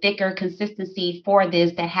more of a thicker consistency for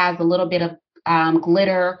this that has a little bit of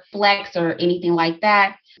glitter, flex, or anything like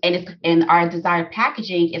that. And our desired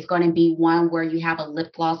packaging is going to be one where you have a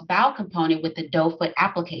lip gloss bow component with the doe foot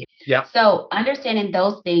applicator. So understanding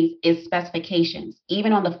those things is specifications,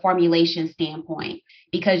 even on the formulation standpoint,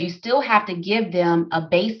 because you still have to give them a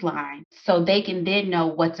baseline so they can then know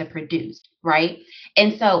what to produce, right?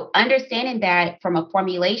 And so understanding that from a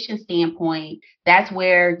formulation standpoint, that's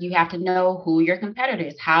where you have to know who your competitor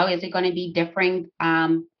is. How is it going to be different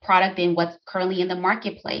product than what's currently in the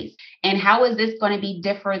marketplace? And how is this going to be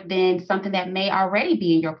different than something that may already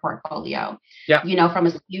be in your portfolio? You know, from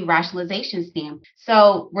a SKU rationalization standpoint.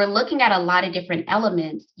 So we're looking at a lot of different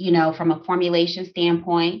elements, you know, from a formulation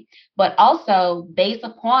standpoint, but also based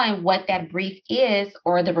upon what that brief is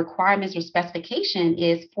or the requirements or specification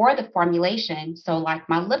is for the formulation. So like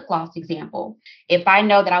my lip gloss example, if I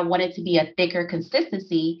know that I want it to be a thicker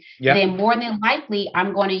consistency, then more than likely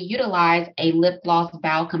I'm going to utilize a lip gloss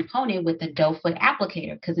bow component with the doe foot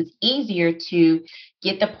applicator because it's easier to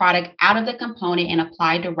get the product out of the component and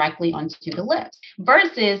apply directly onto the lips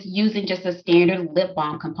versus using just a standard lip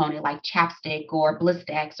balm component like chapstick or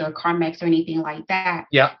Blistex or Carmex or anything like that.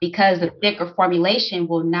 Because the thicker formulation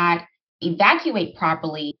will not evacuate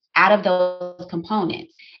properly out of those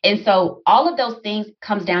components. And so all of those things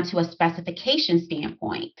comes down to a specification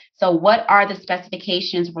standpoint. So what are the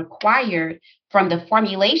specifications required from the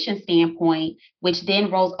formulation standpoint, which then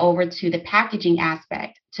rolls over to the packaging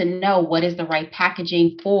aspect to know what is the right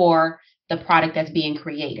packaging for the product that's being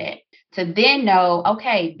created. To then know,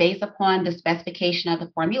 okay, based upon the specification of the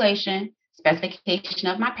formulation, specification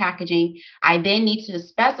of my packaging, I then need to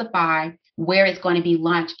specify where it's going to be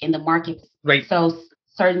launched in the market. So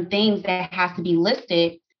certain things that has to be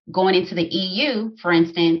listed going into the EU, for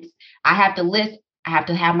instance, I have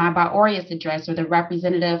to have my BIORIUS address or the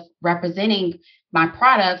representative representing my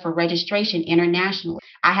product for registration internationally.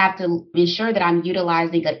 I have to ensure that I'm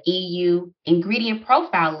utilizing an EU ingredient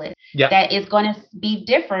profile list that is going to be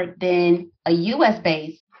different than a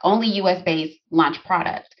only US-based launch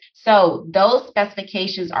product. So those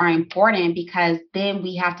specifications are important because then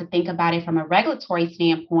we have to think about it from a regulatory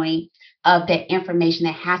standpoint of the information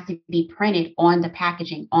that has to be printed on the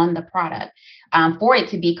packaging, on the product, for it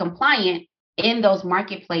to be compliant in those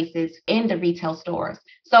marketplaces, in the retail stores.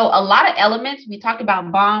 So a lot of elements, we talked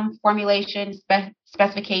about BOM formulation,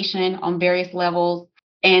 specification on various levels,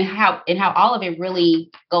 and how all of it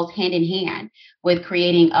really goes hand in hand with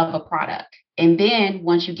creating of a product. And then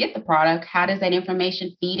once you get the product, how does that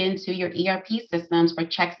information feed into your ERP systems for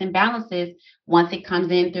checks and balances once it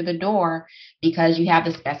comes in through the door? Because you have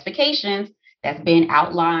the specifications that's been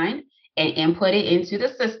outlined and inputted into the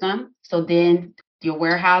system. So then your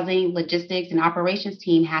warehousing, logistics, and operations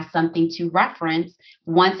team has something to reference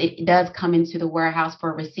once it does come into the warehouse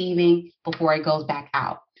for receiving before it goes back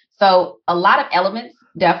out. So a lot of elements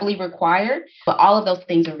definitely required, but all of those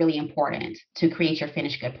things are really important to create your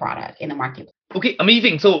finished good product in the marketplace. Okay,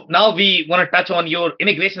 amazing. So now we want to touch on your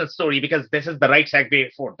integration story because this is the right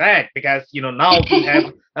segue for that. Because now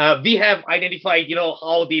we have identified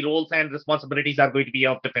how the roles and responsibilities are going to be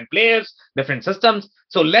of different players, different systems.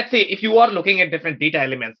 So let's say if you are looking at different data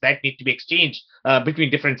elements that need to be exchanged between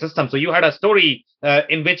different systems. So you had a story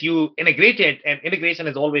in which you integrated, and integration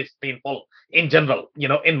is always painful in general.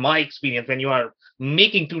 In my experience, when you are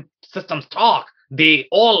making two systems talk, they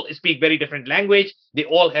all speak very different language. They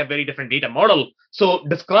all have very different data model. So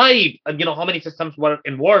describe, how many systems were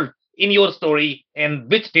involved in your story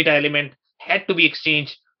and which data element had to be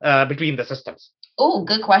exchanged between the systems. Oh,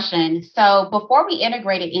 good question. So before we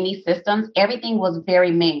integrated any systems, everything was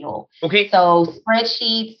very manual. Okay. So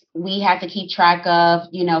spreadsheets we had to keep track of,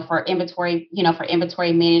 for inventory, for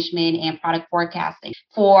inventory management and product forecasting.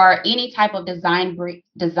 For any type of design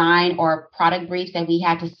or product briefs that we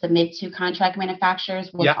had to submit to contract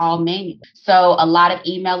manufacturers was all manual. So a lot of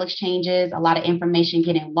email exchanges, a lot of information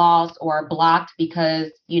getting lost or blocked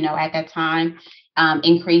because, at that time,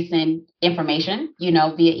 increase in information,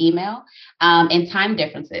 via email, and time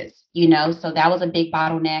differences, so that was a big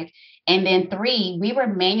bottleneck. And then 3, we were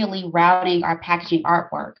manually routing our packaging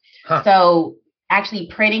artwork. So actually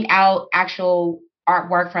printing out actual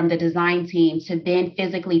artwork from the design team to then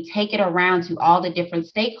physically take it around to all the different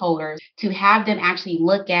stakeholders to have them actually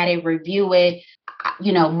look at it, review it,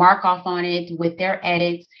 mark off on it with their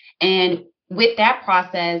edits. And with that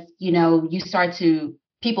process, you start to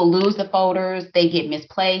people lose the folders, they get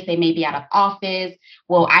misplaced, they may be out of office.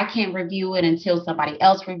 Well, I can't review it until somebody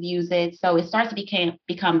else reviews it. So it starts to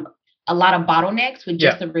become a lot of bottlenecks with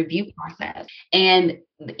just the review process. And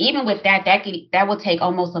even with that will take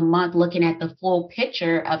almost a month looking at the full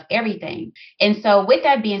picture of everything. And so with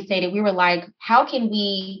that being stated, we were like, how can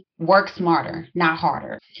we work smarter, not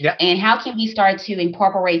harder? Yeah. And how can we start to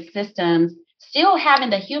incorporate systems, still having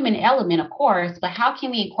the human element, of course, but how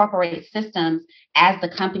can we incorporate systems as the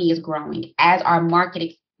company is growing, as our market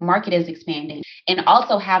is expanding, and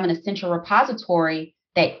also having a central repository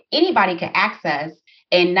that anybody can access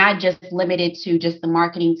and not just limited to just the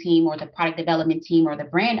marketing team or the product development team or the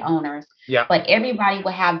brand owners, but everybody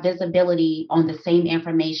will have visibility on the same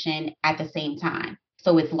information at the same time.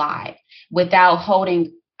 So it's live without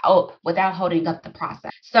holding up the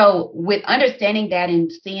process. So with understanding that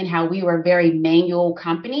and seeing how we were a very manual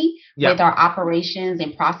company with our operations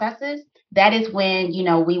and processes, that is when,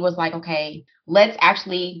 we was like, okay, let's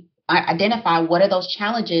actually identify what are those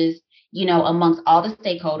challenges, amongst all the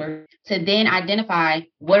stakeholders, to then identify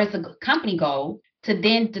what is the company goal, to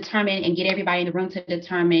then determine and get everybody in the room to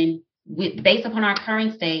determine, based upon our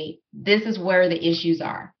current state, this is where the issues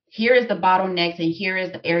are. Here is the bottlenecks and here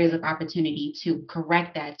is the areas of opportunity to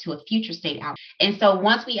correct that to a future state out. And so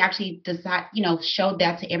once we actually decide, showed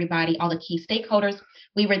that to everybody, all the key stakeholders,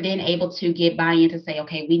 we were then able to get buy-in to say,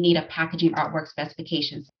 okay, we need a packaging artwork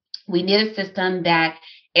specifications. We need a system that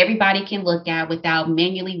everybody can look at without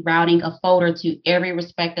manually routing a folder to every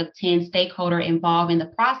respective 10 stakeholder involved in the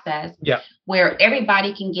process, where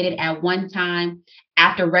everybody can get it at one time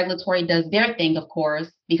after regulatory does their thing, of course,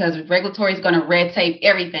 because regulatory is going to red tape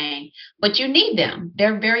everything, but you need them.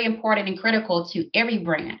 They're very important and critical to every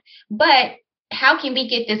brand. But how can we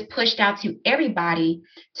get this pushed out to everybody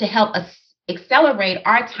to help us accelerate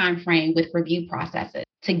our time frame with review processes,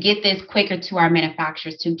 to get this quicker to our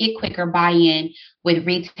manufacturers, to get quicker buy-in with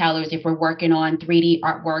retailers if we're working on 3D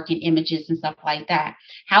artwork and images and stuff like that?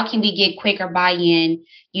 How can we get quicker buy-in,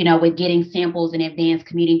 with getting samples in advance,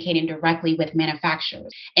 communicating directly with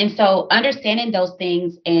manufacturers? And so understanding those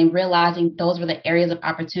things and realizing those were the areas of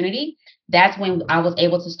opportunity, that's when I was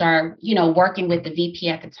able to start, working with the VP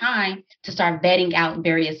at the time to start vetting out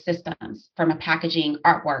various systems from a packaging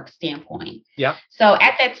artwork standpoint. Yeah. So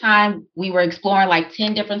at that time, we were exploring like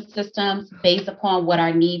 10 different systems based upon what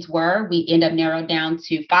our needs were. We end up narrowed down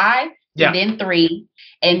to 5, and then 3,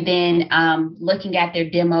 and then looking at their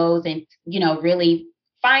demos and, really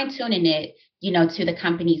fine tuning it, to the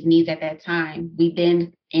company's needs at that time. We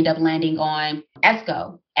then end up landing on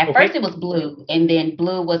ESCO. At first it was Blue, and then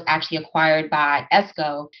Blue was actually acquired by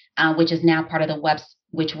ESCO, which is now part of the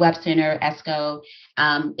Web Center. ESCO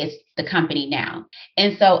is the company now.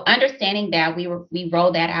 And so understanding that, we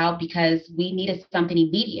rolled that out because we needed something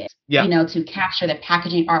immediate, to capture the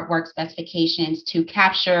packaging artwork specifications, to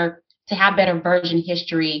have better version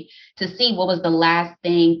history, to see what was the last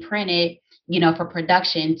thing printed, for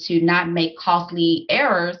production, to not make costly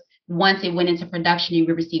errors once it went into production and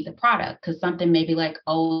we received the product, because something may be like,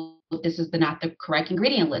 oh, this is not the correct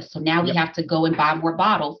ingredient list. So now we have to go and buy more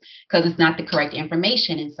bottles because it's not the correct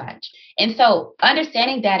information and such. And so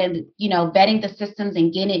understanding that and, vetting the systems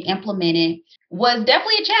and getting it implemented was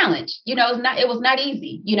definitely a challenge. It was not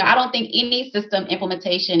easy. I don't think any system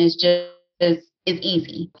implementation is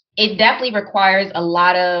easy. It definitely requires a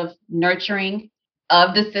lot of nurturing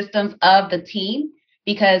of the systems of the team,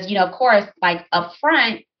 because, of course, like up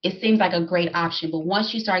front, it seems like a great option. But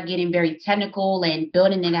once you start getting very technical and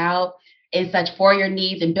building it out and such for your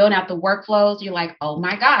needs and building out the workflows, you're like, oh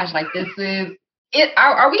my gosh, like this is it.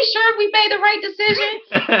 Are we sure we made the right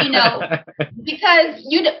decision? Because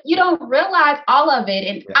you don't realize all of it.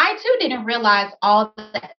 And I too didn't realize all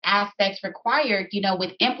the aspects required,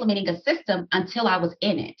 with implementing a system until I was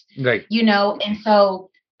in it. Right. And so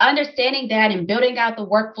understanding that and building out the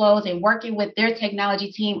workflows and working with their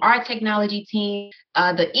technology team, our technology team,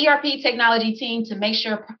 the ERP technology team, to make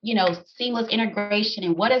sure, seamless integration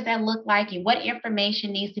and what does that look like and what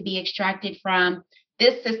information needs to be extracted from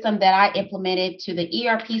this system that I implemented to the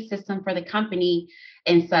ERP system for the company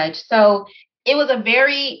and such. So it was a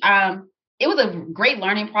great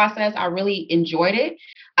learning process. I really enjoyed it,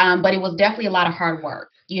 but it was definitely a lot of hard work.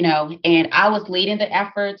 and I was leading the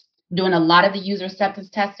efforts, doing a lot of the user acceptance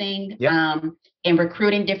testing, and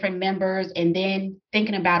recruiting different members, and then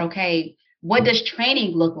thinking about, okay, what does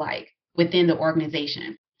training look like within the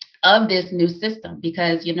organization of this new system?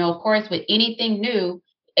 Because, of course, with anything new,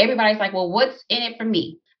 everybody's like, well, what's in it for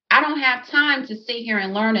me? I don't have time to sit here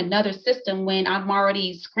and learn another system when I'm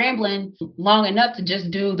already scrambling long enough to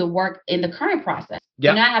just do the work in the current process.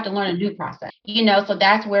 Yeah. I have to learn a new process, so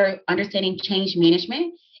that's where understanding change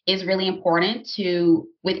management is really important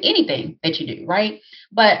with anything that you do, right?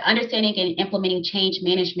 But understanding and implementing change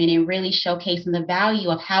management and really showcasing the value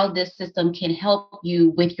of how this system can help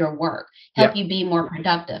you with your work, help you be more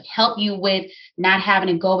productive, help you with not having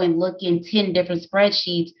to go and look in 10 different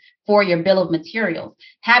spreadsheets for your bill of materials,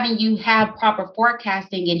 having you have proper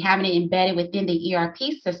forecasting and having it embedded within the ERP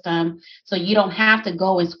system so you don't have to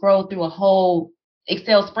go and scroll through a whole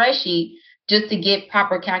Excel spreadsheet just to get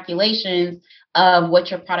proper calculations of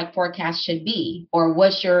what your product forecast should be, or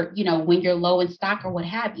what's your, when you're low in stock or what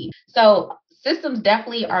have you. So systems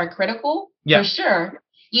definitely are critical for sure,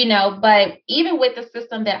 but even with the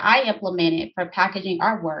system that I implemented for packaging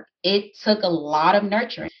artwork, it took a lot of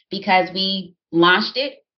nurturing because we launched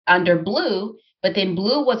it under Blue, but then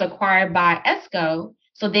Blue was acquired by ESCO.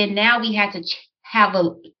 So then now we had to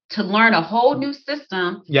to learn a whole new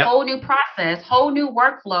system, whole new process, whole new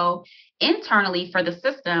workflow internally for the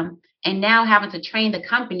system. And now having to train the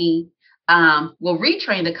company,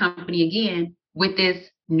 retrain the company again with this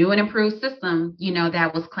new and improved system,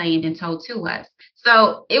 that was claimed and told to us.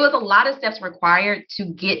 So it was a lot of steps required to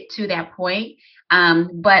get to that point.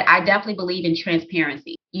 But I definitely believe in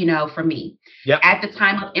transparency, for me. At the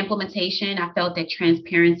time of implementation, I felt that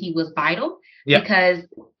transparency was vital because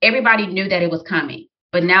everybody knew that it was coming.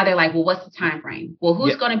 But now they're like, well, what's the time frame? Well,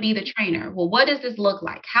 who's going to be the trainer? Well, what does this look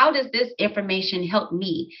like? How does this information help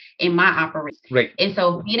me in my operation? Right. And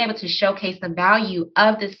so being able to showcase the value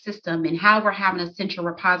of this system and how we're having a central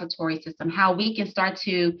repository system, how we can start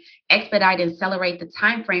to expedite and accelerate the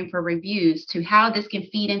time frame for reviews, to how this can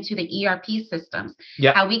feed into the ERP systems,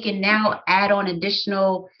 how we can now add on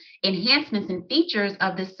additional enhancements and features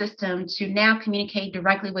of this system to now communicate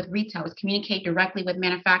directly with retailers, communicate directly with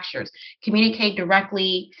manufacturers, communicate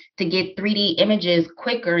directly to get 3D images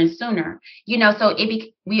quicker and sooner. So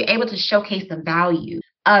we're able to showcase the value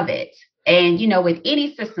of it. And, with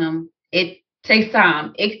any system, it takes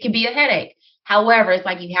time. It can be a headache. However, it's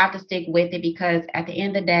like you have to stick with it because at the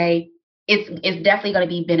end of the day, it's definitely going to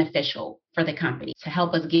be beneficial for the company to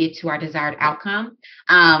help us get to our desired outcome.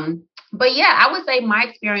 But I would say my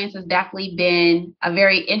experience has definitely been a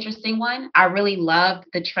very interesting one. I really loved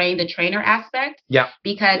the trainer aspect.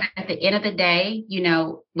 Because at the end of the day,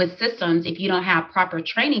 with systems, if you don't have proper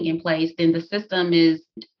training in place, then the system is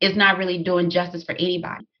not really doing justice for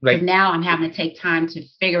anybody. Right. Now I'm having to take time to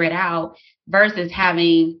figure it out versus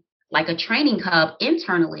having like a training hub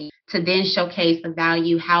internally to then showcase the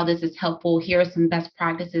value, how this is helpful. Here are some best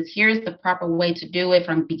practices. Here's the proper way to do it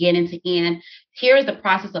from beginning to end. Here's the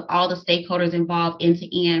process of all the stakeholders involved end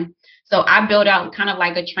to end. So I built out kind of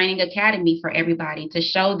like a training academy for everybody to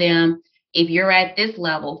show them, if you're at this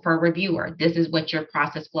level for a reviewer, this is what your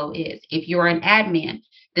process flow is. If you're an admin,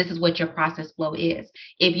 this is what your process flow is.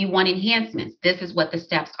 If you want enhancements, this is what the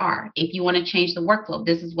steps are. If you want to change the workflow,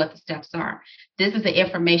 this is what the steps are. This is the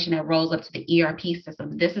information that rolls up to the ERP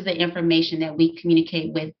system. This is the information that we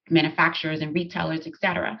communicate with manufacturers and retailers, et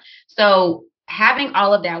cetera. So having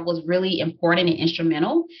all of that was really important and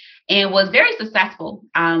instrumental and was very successful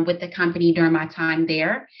with the company during my time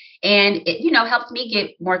there. And it, helps me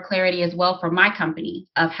get more clarity as well for my company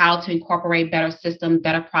of how to incorporate better systems,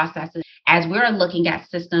 better processes, as we're looking at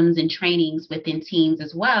systems and trainings within teams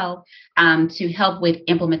as well, to help with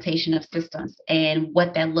implementation of systems and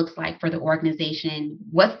what that looks like for the organization.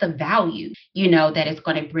 What's the value, that it's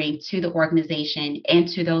going to bring to the organization and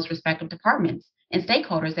to those respective departments and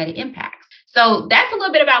stakeholders that it impacts. So that's a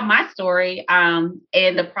little bit about my story and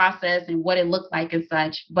the process and what it looked like and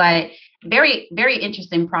such, but very, very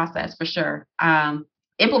interesting process for sure.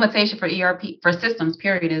 Implementation for ERP for systems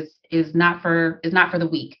period is not for the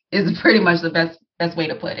weak is pretty much the best way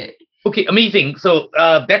to put it. Okay, amazing. So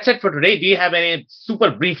that's it for today. Do you have any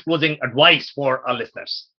super brief closing advice for our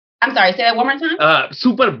listeners? I'm sorry, say that one more time.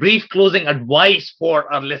 Super brief closing advice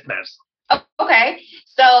for our listeners. Okay.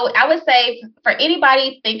 So I would say for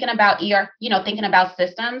anybody thinking about thinking about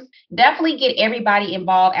systems, definitely get everybody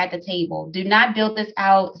involved at the table. Do not build this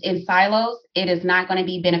out in silos. It is not going to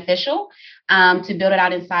be beneficial. to build it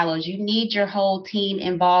out in silos. You need your whole team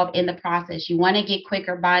involved in the process. You want to get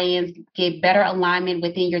quicker buy-ins, get better alignment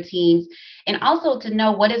within your teams, and also to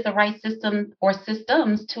know what is the right system or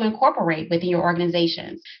systems to incorporate within your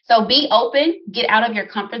organizations. So be open, get out of your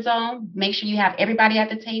comfort zone, make sure you have everybody at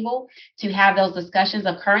the table to have those discussions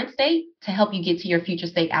of current state to help you get to your future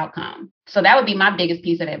state outcome. So that would be my biggest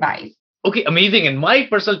piece of advice. Okay, amazing. And my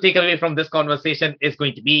personal takeaway from this conversation is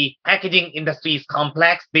going to be packaging industry is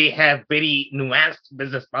complex. They have very nuanced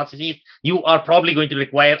business processes. You are probably going to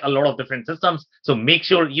require a lot of different systems. So make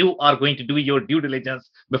sure you are going to do your due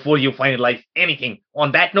diligence before you finalize anything.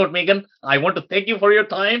 On that note, Megan, I want to thank you for your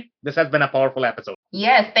time. This has been a powerful episode.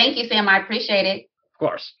 Yes, thank you, Sam. I appreciate it. Of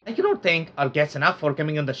course. I cannot thank our guests enough for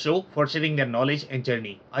coming on the show, for sharing their knowledge and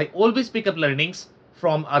journey. I always pick up learnings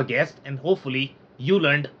from our guests, and hopefully you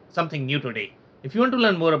learned something new today. If you want to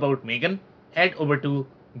learn more about Megan, head over to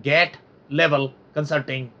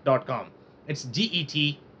getlevelconsulting.com. It's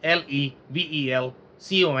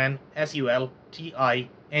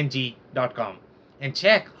GETLEVELCONSULTING.com and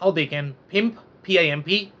check how they can PIMP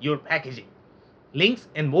your packaging. Links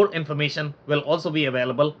and more information will also be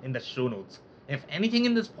available in the show notes. If anything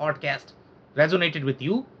in this podcast resonated with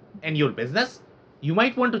you and your business, you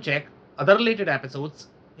might want to check other related episodes,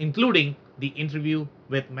 including the interview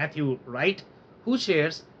with Matthew Wright, who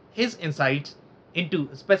shares his insights into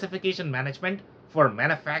specification management for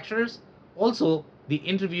manufacturers. Also, the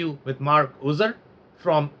interview with Mark Ozer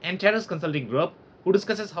from Antares Consulting Group, who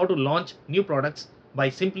discusses how to launch new products by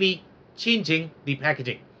simply changing the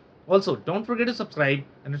packaging. Also, don't forget to subscribe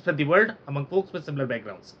and spread the word among folks with similar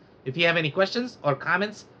backgrounds. If you have any questions or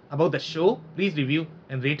comments about the show, please review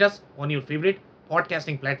and rate us on your favorite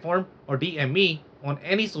podcasting platform or DM me on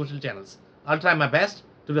any social channels. I'll try my best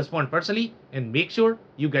to respond personally and make sure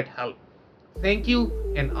you get help. Thank you,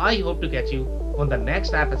 and I hope to catch you on the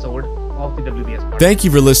next episode of the WBS Podcast. Thank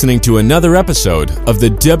you for listening to another episode of the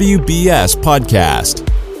WBS Podcast.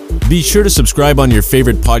 Be sure to subscribe on your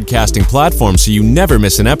favorite podcasting platform so you never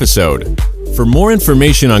miss an episode. For more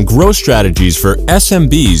information on growth strategies for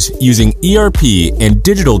SMBs using ERP and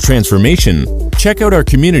digital transformation, check out our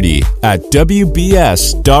community at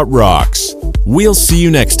WBS.rocks. We'll see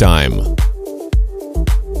you next time.